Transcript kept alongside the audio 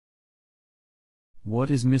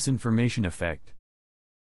What is misinformation effect?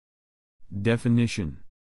 Definition: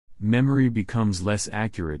 memory becomes less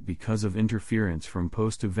accurate because of interference from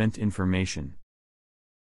post-event information.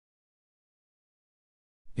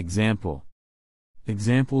 Example: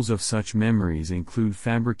 examples of such memories include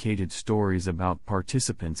fabricated stories about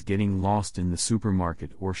participants getting lost in the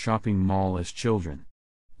supermarket or shopping mall as children.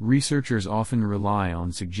 Researchers often rely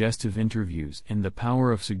on suggestive interviews and the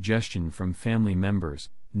power of suggestion from family members,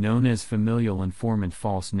 known as familial informant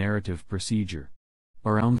false narrative procedure.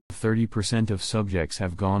 Around 30% of subjects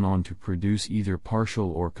have gone on to produce either partial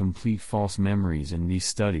or complete false memories in these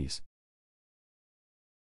studies.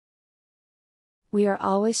 We are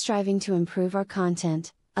always striving to improve our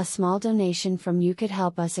content. A small donation from you could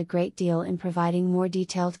help us a great deal in providing more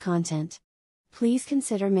detailed content. Please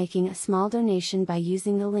consider making a small donation by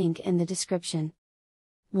using the link in the description.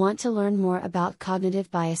 Want to learn more about cognitive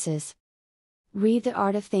biases? Read The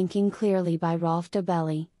Art of Thinking Clearly by Rolf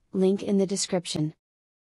Dobelli, link in the description.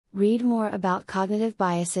 Read more about cognitive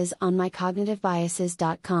biases on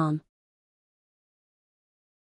mycognitivebiases.com.